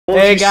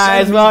Hey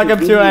guys, welcome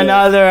to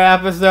another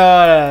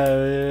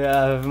episode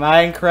of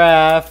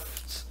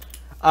Minecraft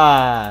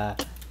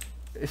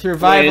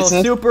survival,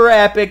 super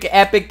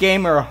epic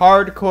gamer,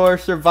 hardcore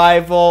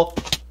survival.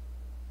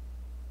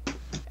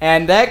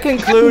 And that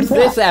concludes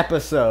this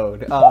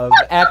episode of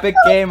Epic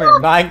Gamer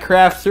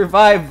Minecraft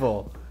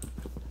Survival.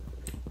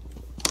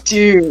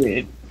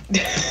 Dude,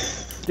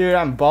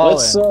 I'm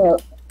balling.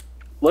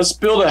 Let's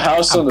build a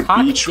house on the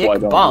beach. Why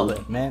don't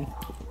balling, man?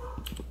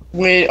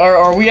 Wait,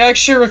 are we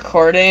actually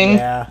recording?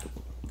 Yeah.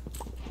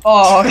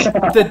 Oh,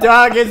 the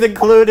dog is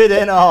included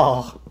in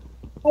all.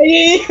 I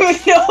didn't even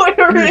know we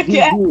were gonna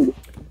get.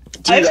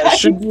 Dude, I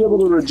should be able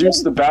to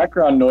reduce the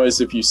background noise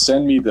if you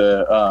send me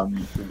the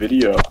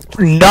video.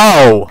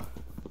 No.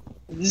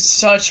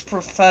 Such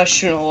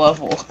professional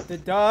level. The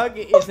dog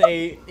is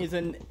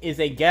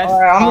a guest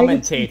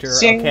commentator.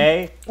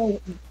 Okay.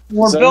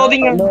 We're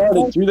building I know how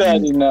to do that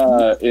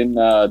in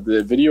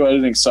the video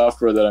editing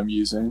software that I'm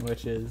using.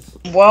 Which is?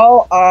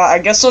 Well, I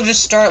guess I'll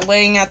just start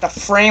laying out the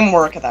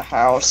framework of the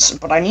house,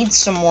 but I need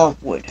some more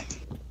wood.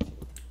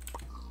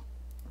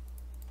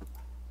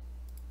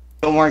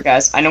 Don't worry,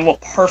 guys. I know a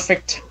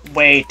perfect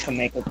way to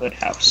make a good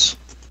house.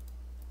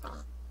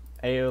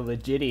 Ayo,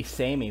 legitty,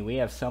 samey. We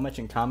have so much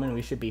in common.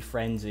 We should be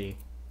friendsy.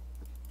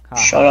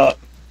 Shut up.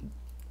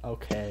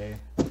 Okay.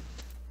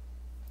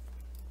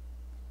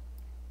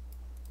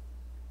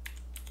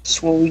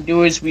 So what we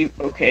do is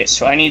okay,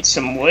 so I need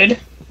some wood.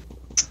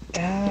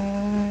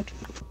 God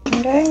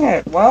dang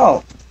it.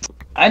 Well,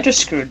 I just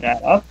screwed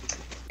that up.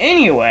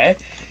 Anyway,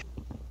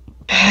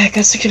 I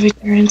guess it could be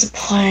turned into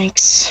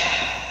planks.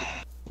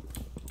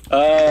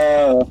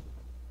 Okay,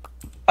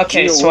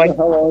 Gio, so where the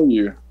hell are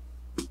you?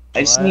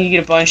 I just need to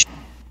get a bunch.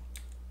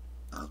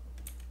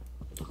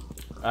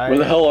 Where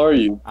the hell are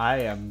you? I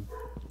am.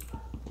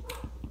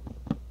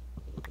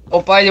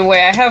 Oh, by the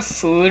way, I have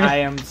food. I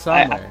am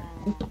somewhere.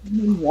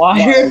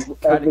 Wire. As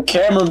the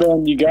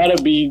cameraman, you gotta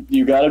be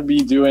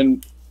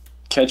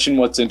catching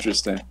what's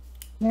interesting.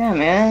 Yeah,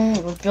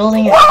 man, we're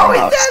building a Whoa,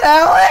 house. is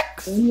that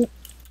Alex?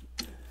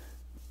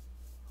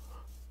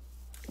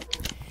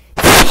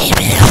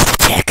 Female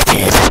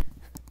detected.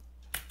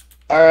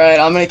 Alright,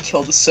 I'm gonna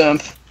kill the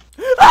simp.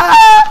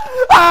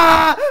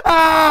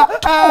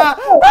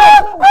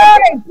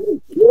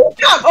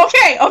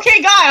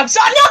 Okay, guy, I'm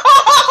sorry.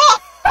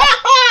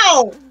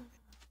 No!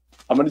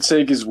 I'm gonna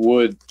take his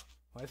wood.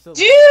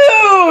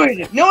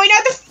 Dude! No,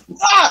 not the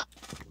fuck!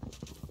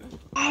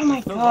 Oh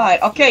my god.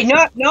 Okay,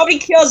 nobody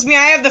kills me.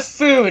 I have the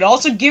food.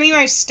 Also, give me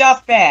my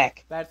stuff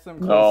back. That's some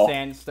cool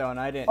sandstone.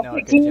 I didn't know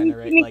it could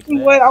generate like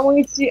that. I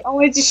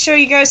wanted to show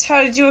you guys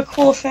how to do a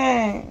cool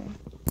thing.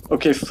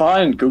 Okay,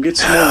 fine. Go get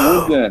some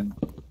more wood then.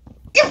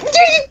 You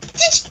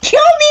just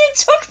killed me and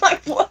took my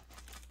wood.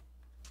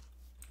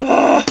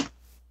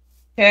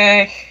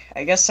 Okay,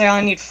 I guess I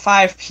only need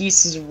 5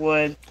 pieces of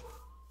wood.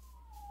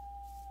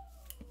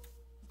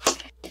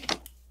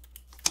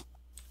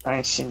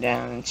 Crunching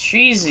down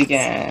trees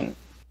again.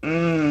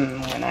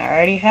 When I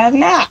already had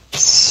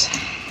nuts.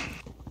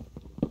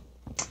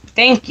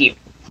 Thank you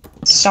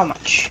so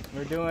much.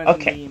 We're doing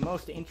the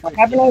most interesting.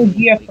 I have an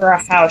idea for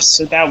a house,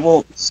 so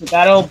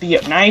that'll be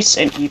nice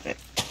and even.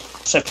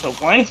 So I put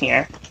one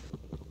here.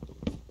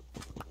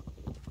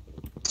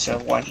 So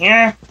one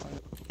here.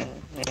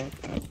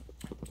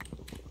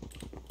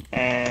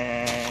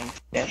 And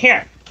then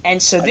here.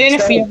 And so then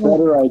if we have a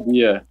better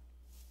idea.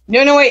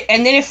 No, wait,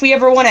 and then if we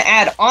ever want to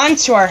add on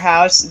to our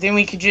house, then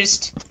we could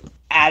just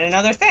add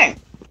another thing.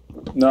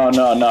 No,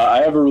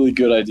 I have a really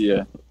good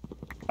idea.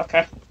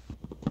 Okay.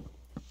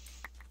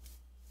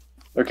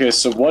 Okay,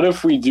 so what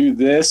if we do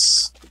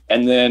this,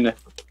 and then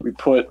we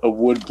put a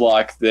wood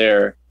block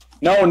there?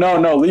 No,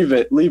 leave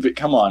it,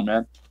 come on,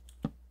 man.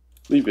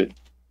 Leave it.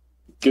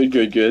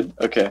 Good.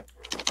 Okay.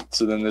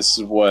 So then this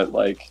is what,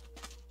 like...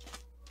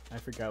 I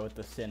forgot what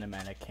the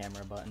cinematic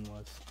camera button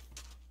was.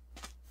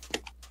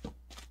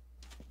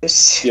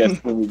 Yes,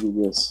 then we do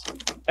this,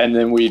 and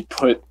then we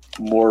put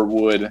more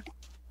wood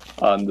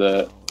on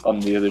the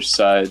other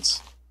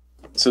sides.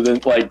 So then,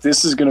 like,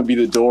 this is gonna be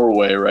the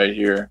doorway right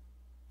here.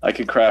 I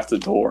could craft a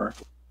door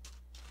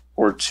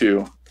or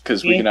 2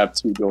 because we can have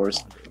 2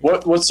 doors.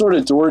 What sort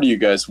of door do you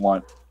guys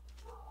want?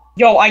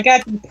 Yo, I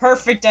got the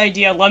perfect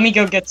idea. Let me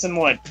go get some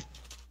wood.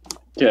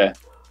 Okay.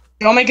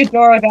 Don't make a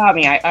door without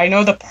me. I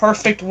know the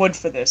perfect wood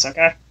for this.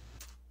 Okay.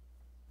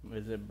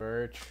 Is it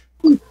birch?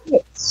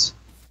 Yes.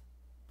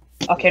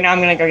 Okay, now I'm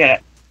gonna go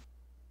get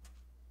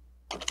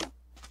it.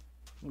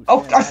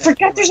 Ooh, I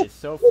forgot there's a...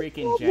 So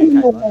freaking jank,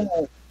 I love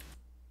it.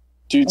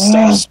 Dude,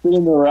 stop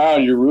spinning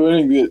around. You're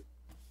ruining the...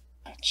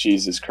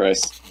 Jesus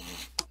Christ.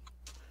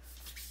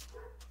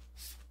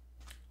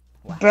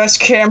 Wow.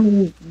 Best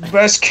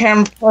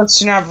camera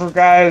person ever,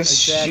 guys.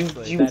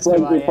 Exactly. It's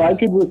like if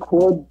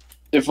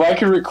I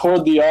could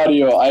record the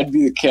audio, I'd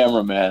be the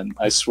cameraman.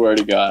 I swear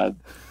to God.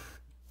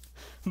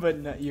 But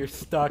no, you're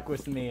stuck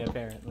with me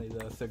apparently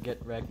though, so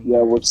get wrecked.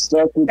 Yeah, we're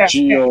stuck with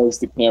Gio as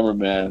the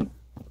cameraman.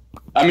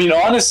 I mean,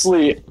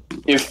 honestly,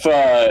 if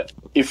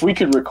we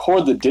could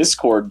record the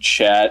Discord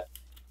chat,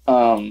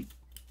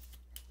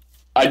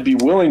 I I'd be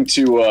willing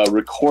to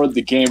record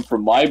the game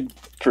from my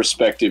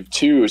perspective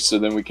too, so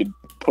then we could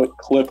put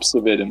clips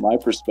of it in my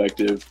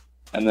perspective,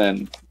 and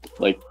then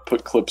like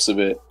put clips of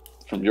it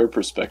from your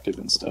perspective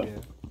and stuff,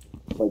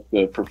 like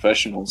the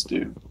professionals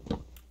do.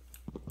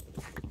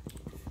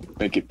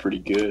 Make it pretty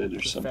good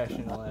or something.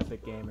 Professional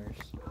epic gamers.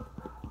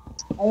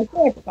 I was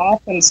gonna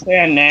cough and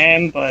say a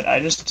name, but I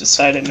just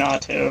decided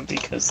not to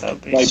because that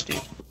would be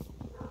stupid.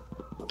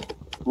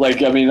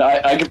 Like, I mean,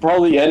 I could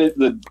probably edit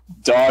the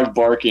dog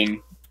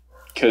barking,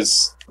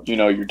 because, you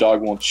know, your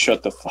dog won't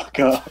shut the fuck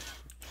up.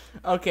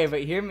 Okay,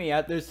 but hear me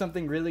out. There's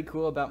something really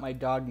cool about my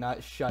dog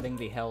not shutting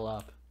the hell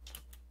up.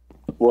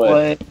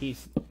 What?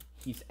 He's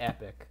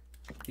epic.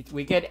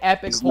 We get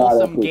epic, He's not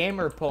wholesome epic.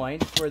 gamer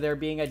points for there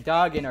being a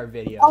dog in our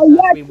video. Oh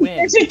yeah, we win.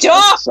 there's a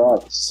dog!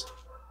 Sucks.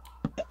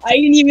 I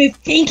didn't even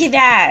think of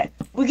that!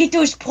 We get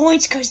those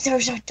points because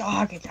there's a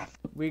dog in them.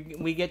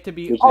 We get to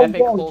be Oh, epic,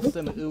 no.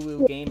 wholesome,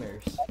 uwu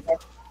gamers.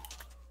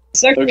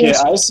 Okay,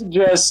 I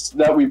suggest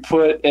that we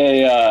put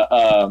a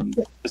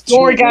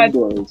Door, two guys.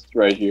 windows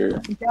right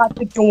here. We got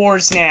the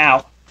doors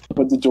now.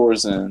 Put the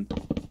doors in.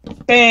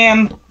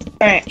 Bam!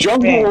 Bam!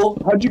 Jungle!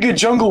 How'd you get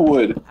jungle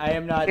wood? I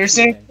am not. There's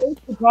cheating.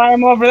 a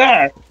biome over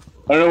there.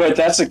 Oh no, wait,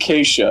 that's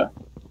acacia.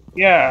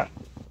 Yeah.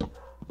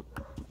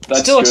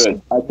 That's Still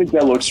good. I think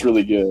that looks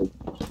really good.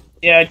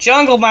 Yeah,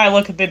 jungle might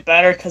look a bit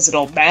better because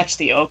it'll match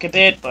the oak a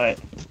bit, but...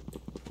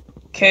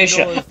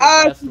 Jungle Acacia. is the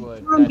best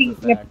wood, Zombie,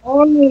 that's a if fact.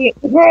 only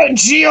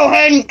Geo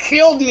hadn't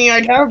killed me,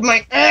 I'd have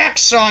my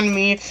axe on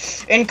me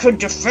and could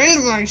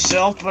defend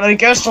myself, but I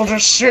guess I'll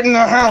just sit in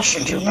the house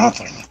and do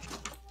nothing.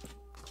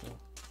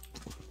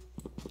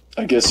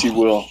 I guess you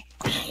will.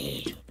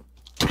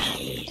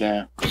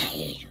 Damn.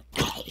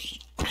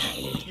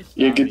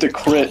 Yeah, get the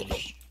crit.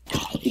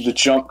 Get the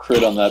jump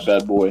crit on that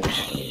bad boy.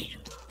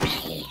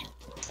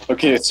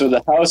 Okay, so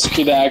the house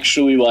could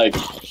actually, like,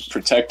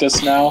 protect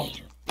us now?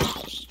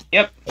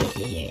 Yep.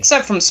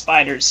 Except from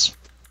spiders.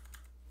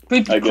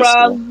 Creepy I guess so.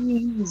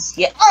 crawlies.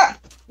 Yeah. Ah!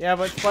 Yeah,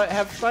 but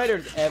have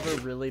spiders ever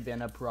really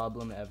been a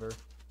problem ever?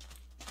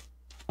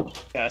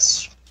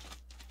 Yes.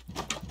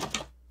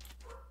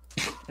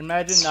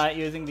 Imagine not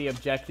using the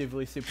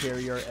objectively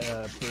superior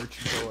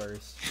birch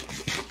doors.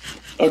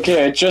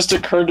 Okay, it just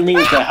occurred to me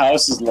that the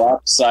house is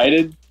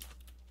lopsided.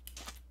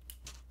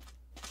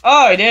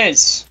 Oh, it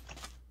is.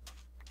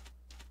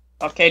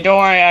 Okay, don't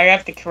worry, I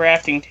got the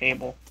crafting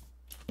table.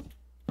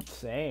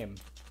 Same.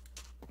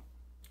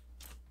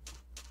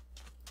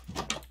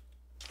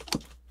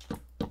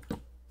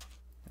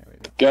 There we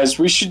go. Guys,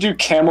 we should do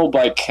camel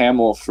by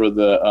camel for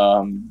the,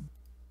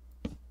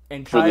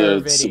 Entire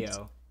the-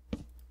 video.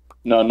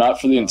 no, not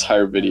for the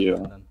entire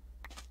video.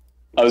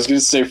 I was gonna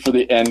say for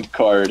the end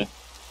card.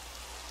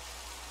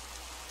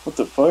 What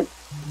the fuck?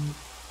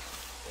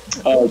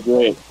 Oh,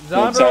 great.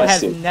 Zombro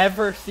has Fantastic.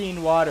 never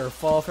seen water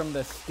fall from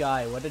the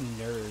sky. What a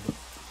nerd.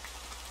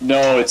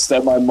 No, it's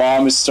that my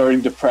mom is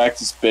starting to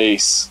practice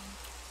bass.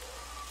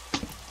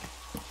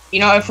 You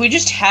know, if we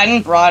just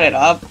hadn't brought it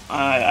up,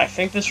 I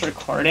think this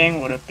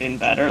recording would have been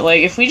better.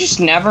 Like, if we just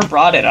never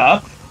brought it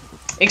up,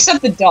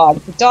 except the dog.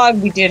 The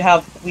dog we did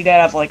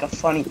have like a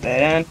funny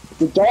bit in.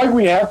 The dog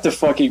we have to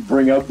fucking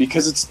bring up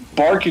because it's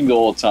barking the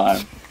whole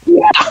time.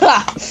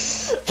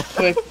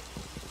 But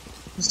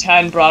just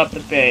hadn't brought up the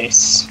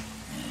bass.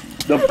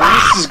 The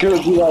bass is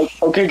gonna be like,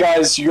 okay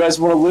guys, you guys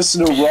wanna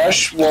listen to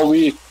Rush while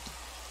we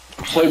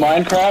play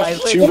Minecraft? I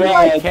Too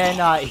literally bad.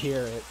 cannot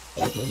hear it.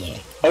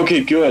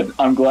 Okay, good.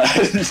 I'm glad.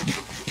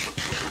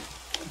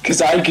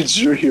 Because I can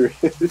sure hear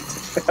it.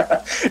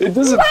 It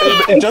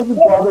doesn't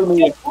bother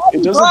me.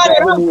 It doesn't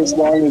bother me as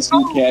long as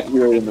you can't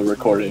hear it in the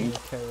recording.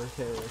 Terror.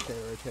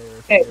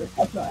 Hey,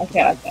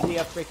 okay. See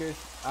ya, frickers.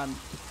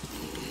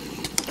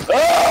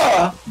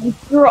 Ah!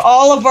 Through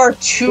all of our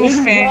two Leave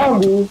me fans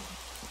alone, dude.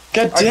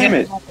 God damn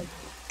it.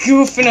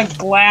 goof and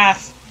a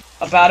laugh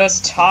about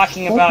us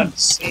talking about Fucking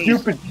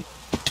stupid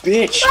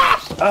bitch.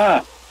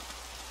 Ah.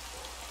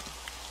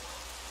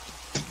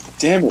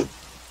 Damn it.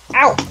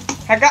 Ow!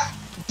 I got.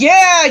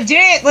 Yeah, I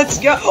did it! Let's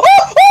go!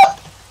 Oh, oh!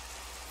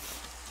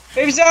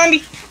 Baby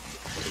zombie!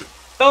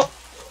 Go!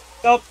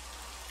 Go!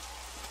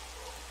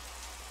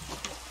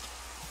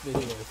 Video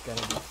is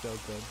gonna be so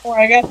good. Oh,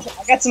 I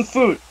got some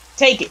food.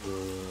 Take it.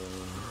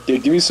 Yeah,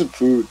 give me some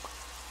food.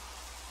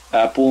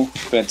 Apple,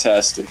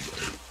 fantastic.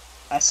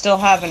 I still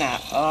have an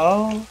app.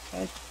 Oh.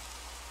 Okay.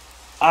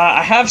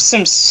 I have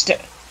some It's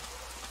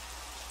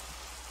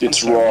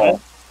sorry, raw.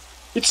 what?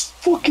 It's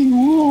fucking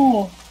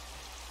raw.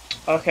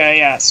 Okay,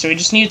 yeah. So we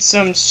just need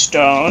some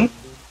stone.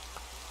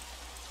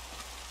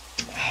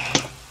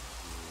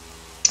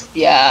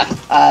 Yeah,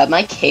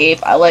 my cape,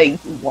 I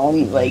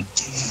won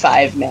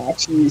 5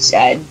 matches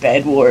at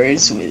Bed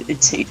Wars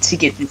to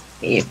get this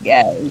cape,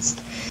 guys.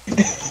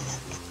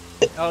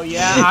 Oh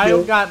yeah,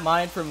 I got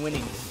mine from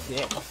winning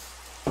 6.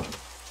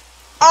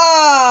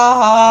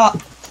 Ah!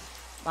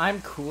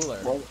 I'm cooler.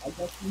 Well, I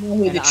guess you know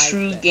who And the I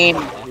true bet.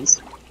 gamer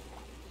is.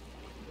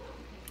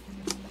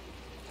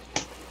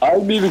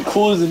 I'm even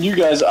cooler than you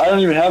guys. I don't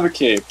even have a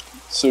cape.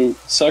 So,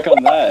 suck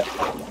on that.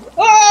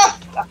 Ah!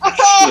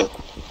 Shit.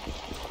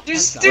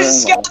 There's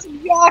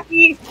skeleton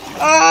jockey!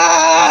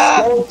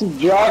 Ah! Skeleton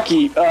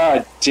jockey!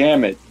 Ah,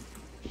 damn it.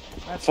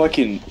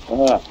 Fucking,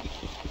 I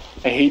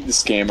hate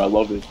this game, I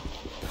love it.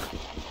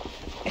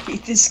 I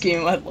hate this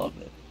game, I love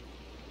it.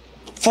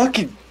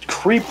 Fucking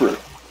creeper.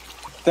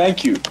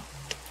 Thank you.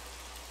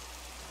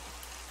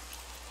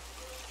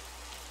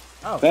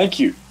 Oh. Thank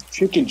you.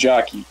 Chicken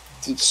jockey.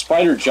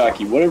 Spider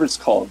jockey, whatever it's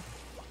called.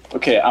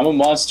 Okay, I'm a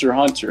monster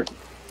hunter.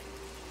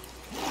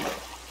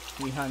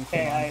 We hunt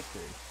Okay,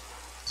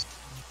 monsters.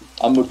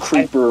 I'm a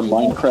creeper,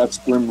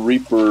 Minecraft Grim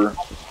Reaper.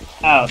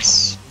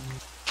 House.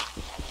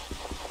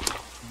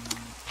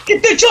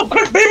 Get that jump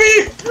quick,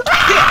 baby!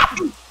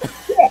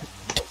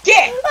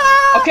 Get!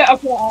 Okay,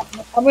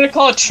 I'm gonna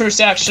call it truce,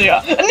 actually.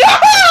 No!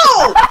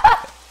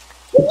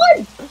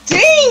 What?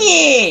 Dang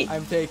it!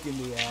 I'm taking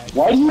the axe.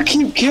 Why do you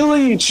keep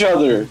killing each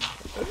other?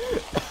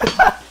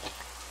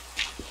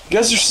 You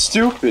guys are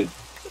stupid.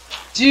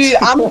 Dude,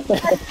 I'm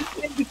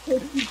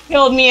because he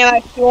killed me and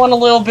I want a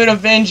little bit of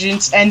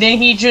vengeance, and then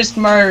he just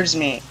murders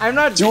me. I'm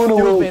not Doing a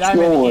little stupid, I'm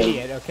an trolling.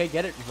 idiot, okay?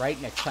 Get it right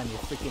next time, you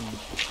freaking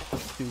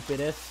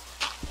stupidest.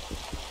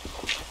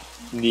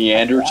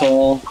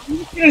 Neanderthal. I'm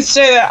just gonna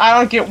say that I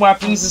don't get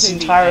weapons this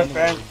entire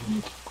thing.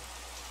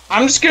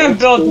 I'm just gonna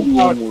build it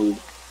out. You're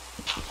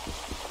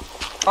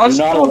I'll just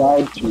not build-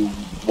 allowed to,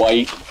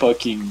 white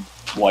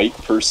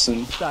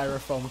person.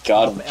 Styrofoam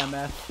Got cup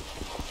MF.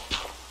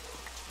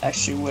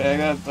 Actually, wait, I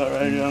got that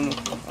right on.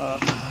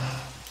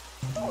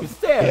 Who's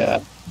there? Yeah.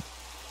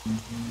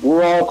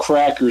 We're all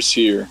crackers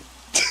here.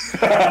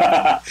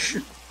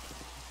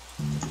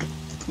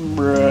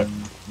 Bruh.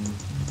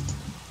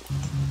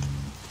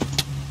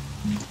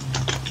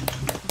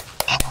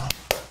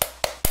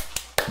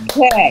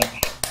 Okay.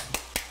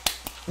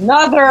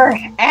 Another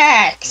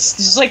axe.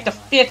 This is like the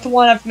 5th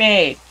one I've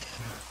made.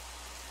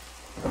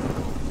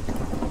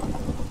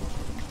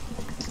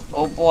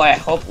 Oh boy, I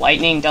hope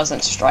lightning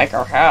doesn't strike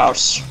our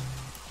house.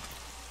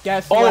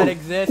 Guess what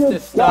exists to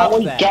stop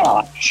golly that?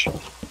 gosh.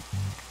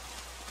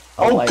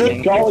 Oh,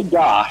 lightning. good golly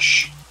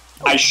gosh.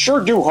 I sure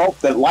do hope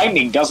that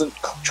lightning doesn't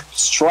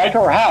strike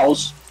our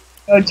house.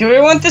 Oh, do we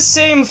want the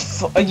same?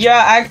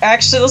 Yeah,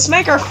 actually, let's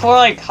make our floor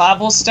like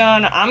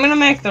cobblestone. I'm gonna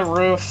make the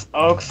roof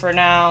oak for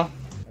now.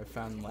 I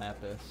found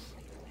lapis.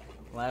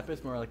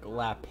 Lapis, more like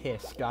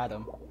lapis. Got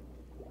him.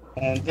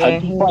 And How'd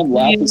then you find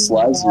lapis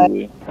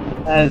lazuli?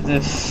 the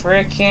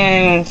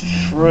frickin'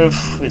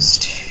 roof was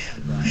too.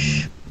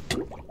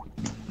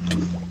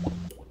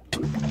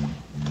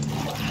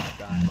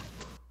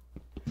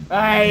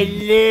 I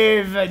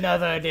live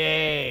another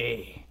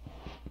day.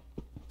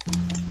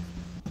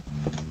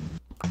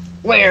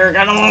 We're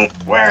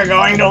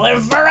going to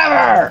live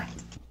forever.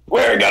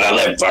 We're gonna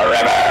live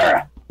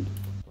forever!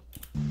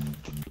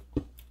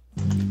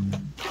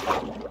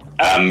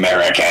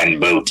 American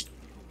boot!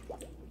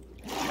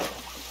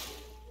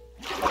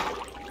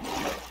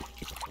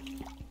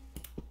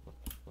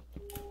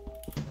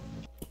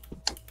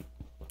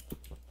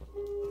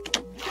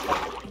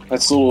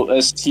 That's a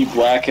little ST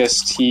Black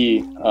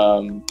ST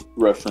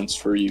reference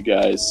for you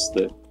guys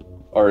that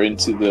are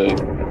into the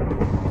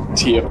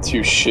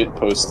TF2 shit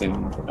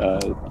posting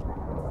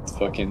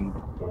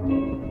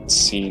fucking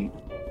scene.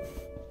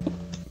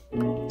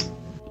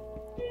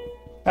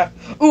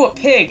 Ooh, a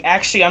pig.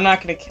 Actually, I'm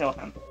not gonna kill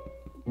him.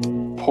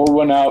 Pour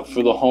one out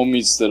for the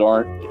homies that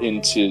aren't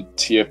into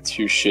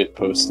TF2 shit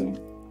posting.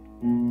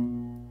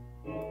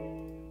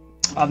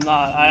 I'm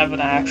not. I have an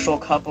actual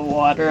cup of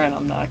water, and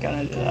I'm not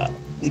gonna do that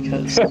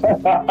because I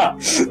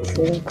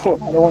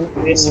don't want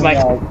to waste my.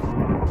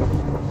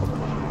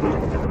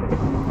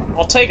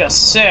 I'll take a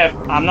sip.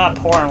 I'm not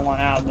pouring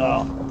one out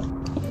though.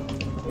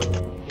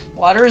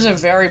 Water is a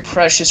very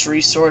precious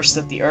resource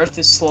that the Earth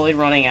is slowly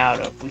running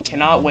out of. We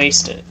cannot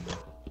waste it.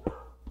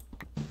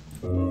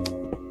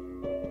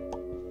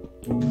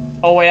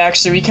 Oh wait,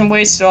 actually, we can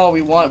waste it all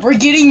we want. We're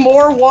getting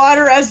more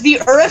water as the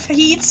Earth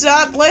heats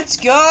up. Let's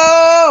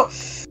go!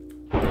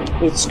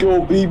 Let's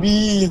go,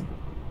 baby!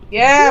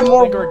 Yeah, I don't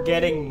more. think we're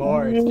getting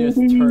more.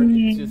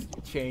 It's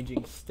just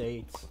changing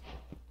states.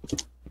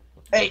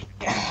 Hey.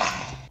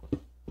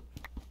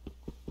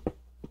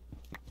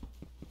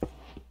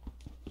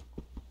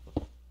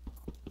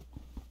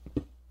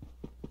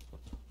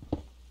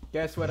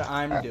 Guess what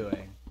I'm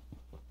doing?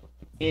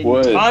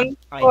 What? I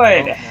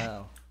Good. don't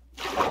know.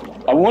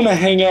 I want to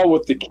hang out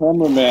with the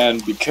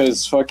cameraman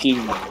because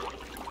fucking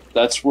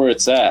that's where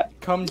it's at.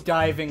 Come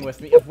diving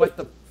with me. What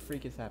the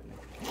freak is happening?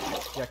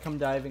 Yeah, come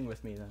diving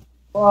with me then.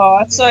 Oh,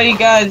 I saw you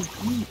guys.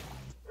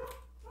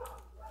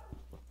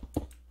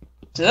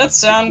 Does that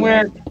sound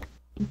weird?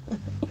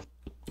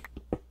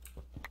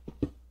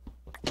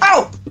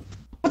 Ow!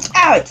 What's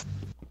out?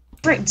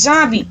 Frick,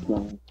 zombie!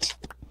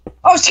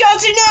 Oh,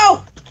 skeleton,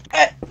 no!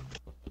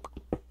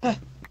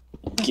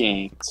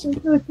 Games.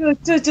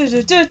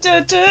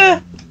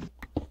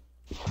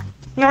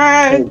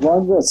 Alright. One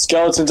of the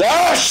skeletons.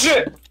 Ah,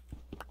 shit!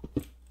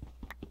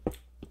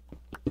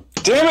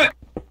 Damn it!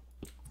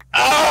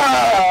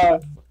 Ah!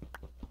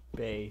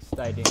 Based.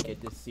 I didn't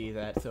get to see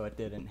that, so it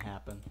didn't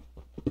happen.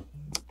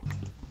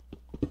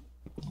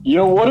 You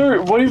know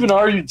what even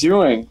are you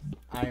doing?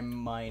 I'm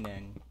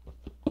mining.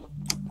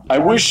 I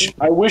wish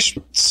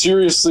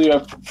seriously,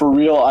 for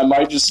real, I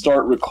might just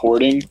start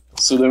recording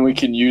so then we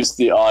can use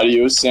the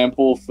audio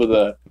sample for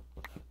the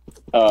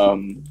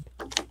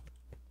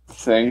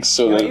thing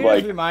so You know, that you like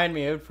just remind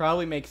me, it would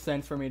probably make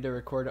sense for me to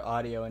record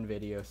audio and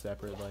video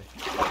separately.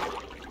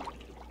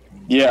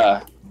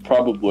 yeah,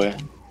 probably.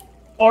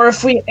 Or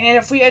if we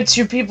had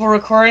two people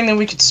recording, then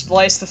we could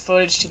splice the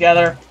footage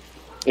together.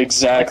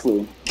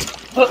 Exactly.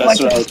 Put That's like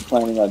what I was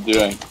planning on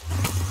doing.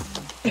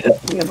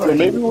 So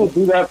maybe we'll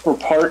do that for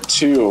part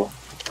 2.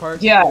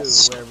 Part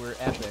Yes. 2, where we're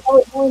epic.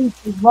 Part 1 is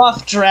the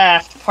rough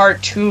draft.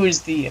 Part 2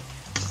 is the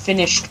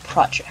finished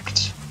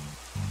project.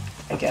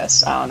 I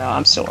guess. I don't know.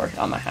 I'm still working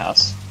on my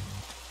house.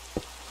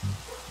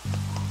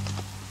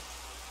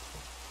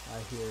 I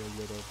hear a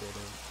little bit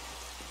of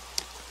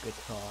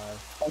guitar.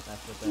 That's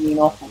what that You is,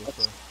 know.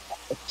 obviously.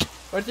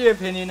 What's your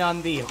opinion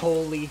on the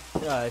holy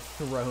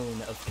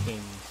throne of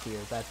kings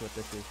here? That's what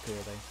this is,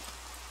 clearly.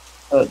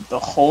 The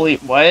holy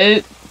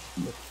what?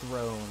 The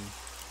throne.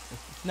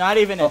 It's not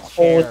even a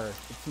chair.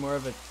 It's more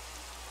of a...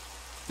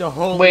 The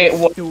holy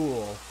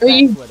stool.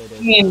 That's what it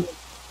is.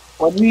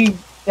 What are you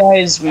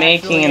guys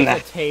making in that?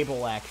 that? A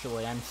table,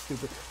 actually. I'm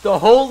stupid. The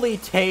holy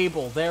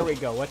table. There we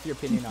go. What's your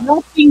opinion on it?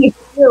 Nothing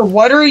here.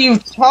 What are you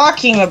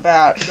talking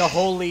about? The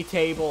holy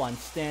table. I'm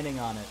standing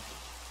on it.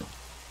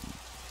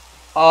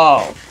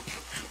 Oh.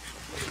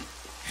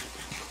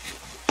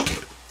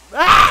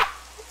 Ah!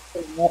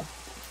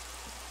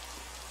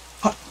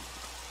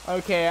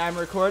 Okay, I'm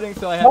recording,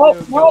 so I have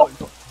to go.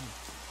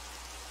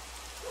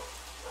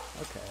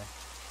 Okay.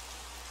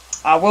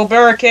 I will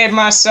barricade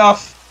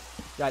myself.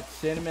 That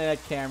cinematic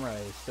camera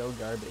is so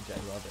garbage. I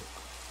love it.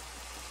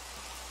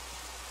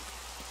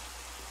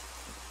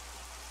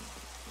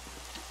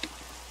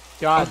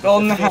 God,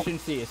 the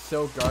efficiency is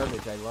so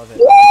garbage. I love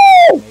it.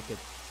 I make it.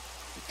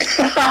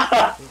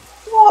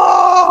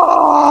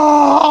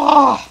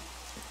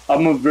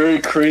 I'm a very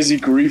crazy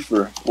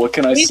griefer. What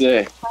can I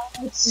say?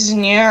 This is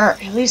near.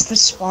 At least the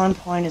spawn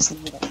point is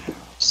near the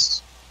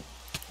house.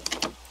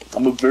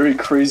 I'm a very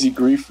crazy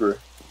griefer.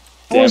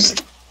 Damn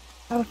it.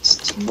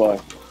 Why?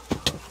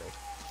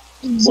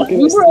 What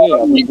can I say?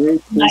 I'm a very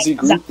crazy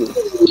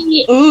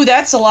griefer. Ooh,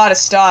 that's a lot of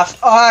stuff.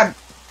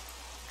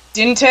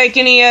 Didn't take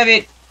any of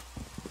it.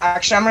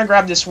 Actually, I'm gonna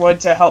grab this wood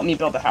to help me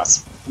build the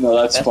house. No,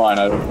 that's fine.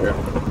 I don't care.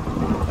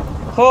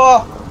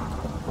 Cool.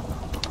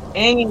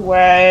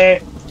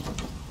 Anyway,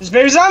 this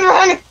baby's on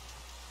behind me.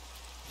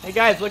 Hey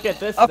guys, look at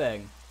this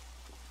thing.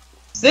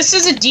 This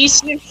is a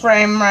decent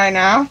frame right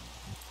now.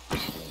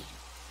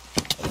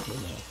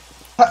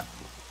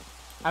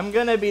 I'm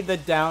gonna be the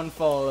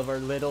downfall of our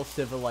little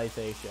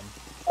civilization.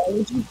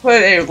 Would you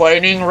put a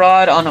lightning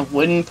rod on a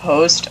wooden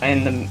post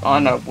and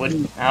on a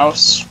wooden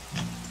house?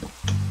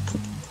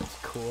 It's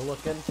cool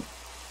looking.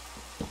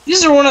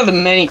 These are one of the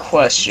many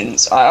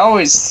questions I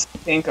always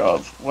think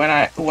of when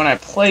I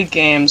play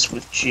games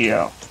with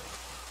Geo.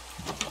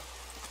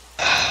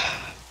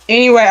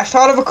 Anyway, I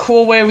thought of a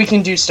cool way we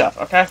can do stuff.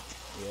 Okay,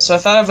 yeah. So I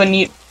thought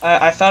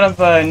of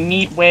a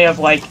neat way of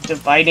like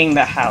dividing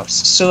the house.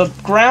 So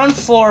the ground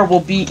floor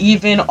will be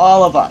even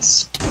all of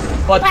us,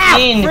 but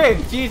then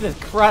frig, Jesus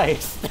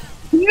Christ,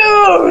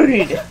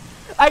 dude,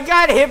 I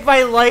got hit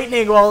by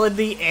lightning while in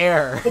the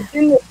air. But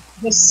then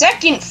the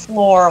second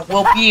floor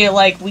will be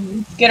like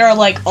we get our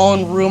like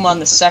own room on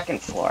the second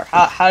floor.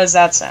 How does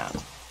that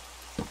sound?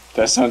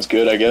 That sounds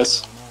good, I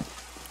guess.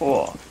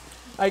 Cool.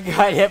 I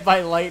got hit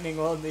by lightning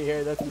while in the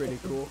air. That's pretty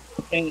cool.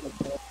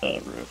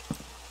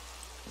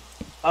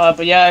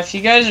 But yeah, if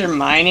you guys are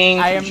mining,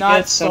 I am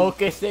not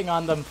focusing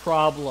on the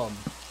problem.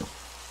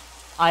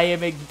 I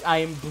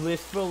am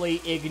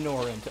blissfully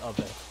ignorant of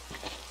it.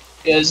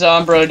 Yeah,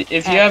 Zombro,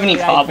 if you have any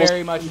cobbles, I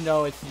very much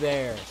know it's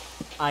there.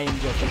 I am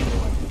just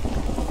ignorant.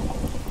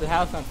 Is the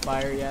house on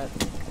fire yet?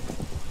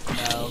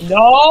 No.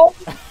 No.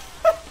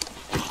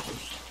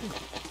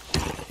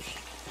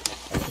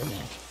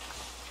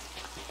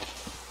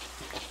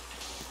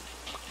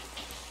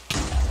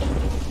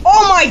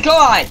 Oh my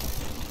god!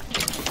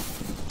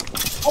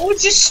 I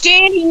was just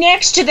standing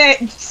next to that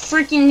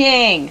freaking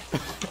thing.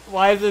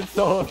 Why is it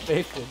so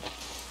efficient?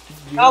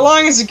 How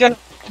long is it gonna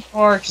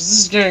for? Because this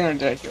is getting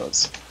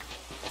ridiculous.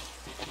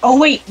 Oh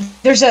wait,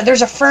 there's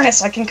a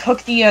furnace. I can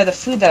cook the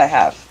food that I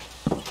have.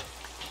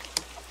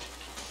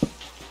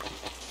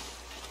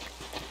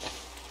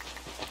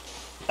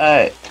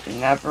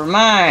 Never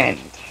mind.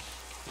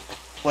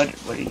 What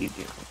do you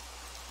do?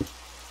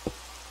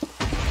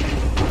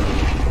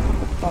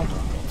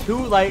 Two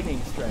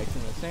lightning strikes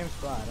in the same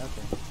spot,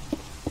 okay.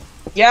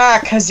 Yeah,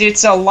 cause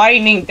it's a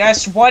lightning,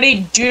 that's what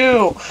it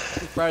do!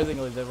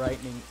 Surprisingly, the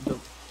lightning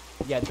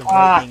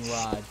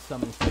rod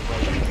summons the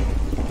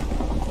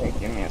lightning. Okay,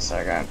 give me a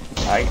second.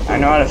 I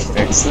know how to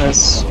fix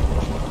this.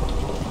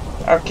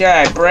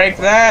 Okay, break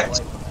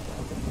that.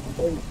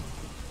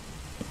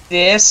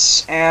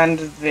 This and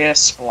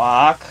this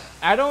block.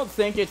 I don't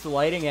think it's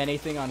lighting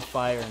anything on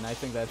fire, and I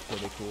think that's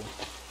pretty cool.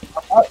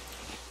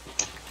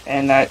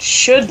 And that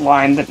should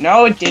line, but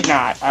no, it did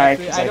not.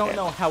 Actually, I don't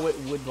know how it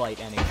would light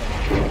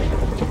anything.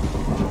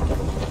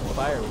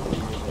 fire with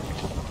you.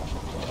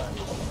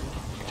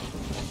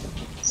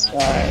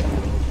 Sorry.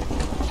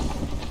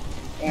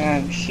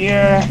 And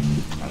here,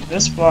 on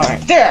this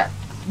blind. There!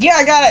 Yeah,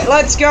 I got it!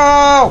 Let's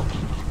go!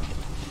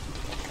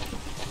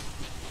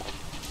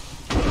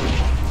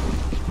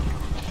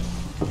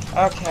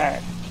 Okay.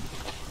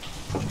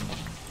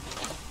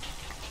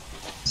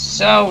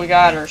 So, we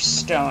got our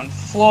stone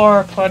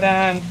floor put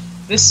in.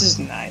 This is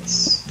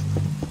nice.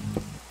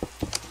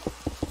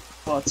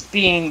 Well, it's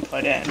being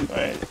put in,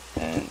 but...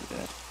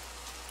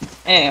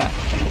 anyway.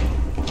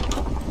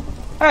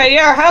 Alright,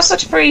 yeah, our house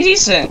looks pretty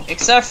decent,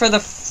 except for the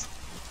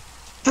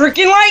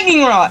freaking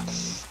lightning rod!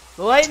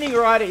 The lightning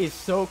rod is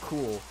so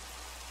cool.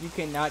 You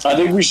cannot... I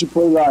think we should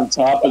put it on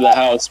top of the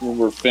house when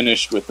we're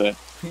finished with it.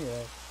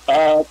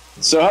 Yeah.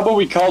 So how about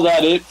we call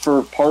that it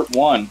for part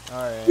 1?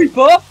 Alright.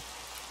 Well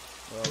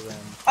then.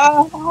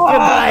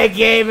 Goodbye,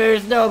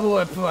 gamers. No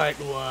more part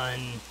 1.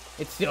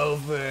 It's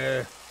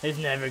over. There's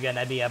never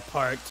gonna be a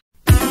part 2.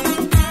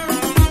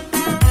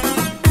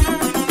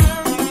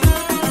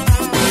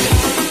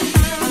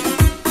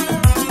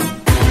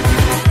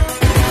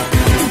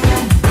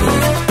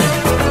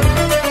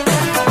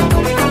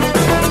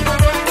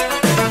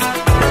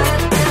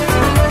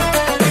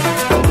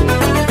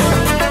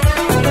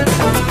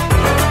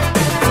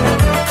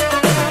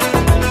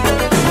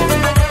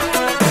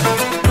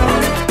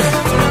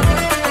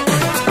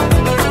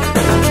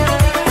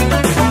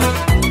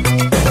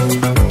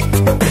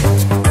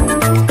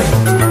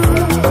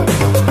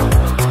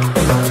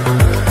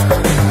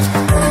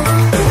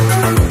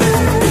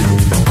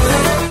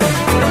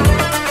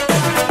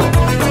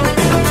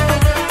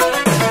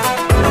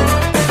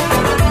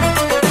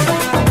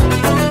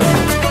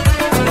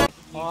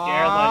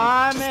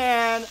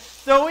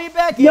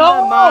 In the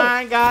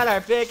mine, got our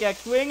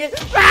pickaxe swinging.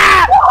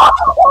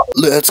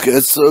 Let's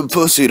get some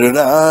pussy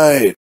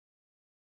tonight.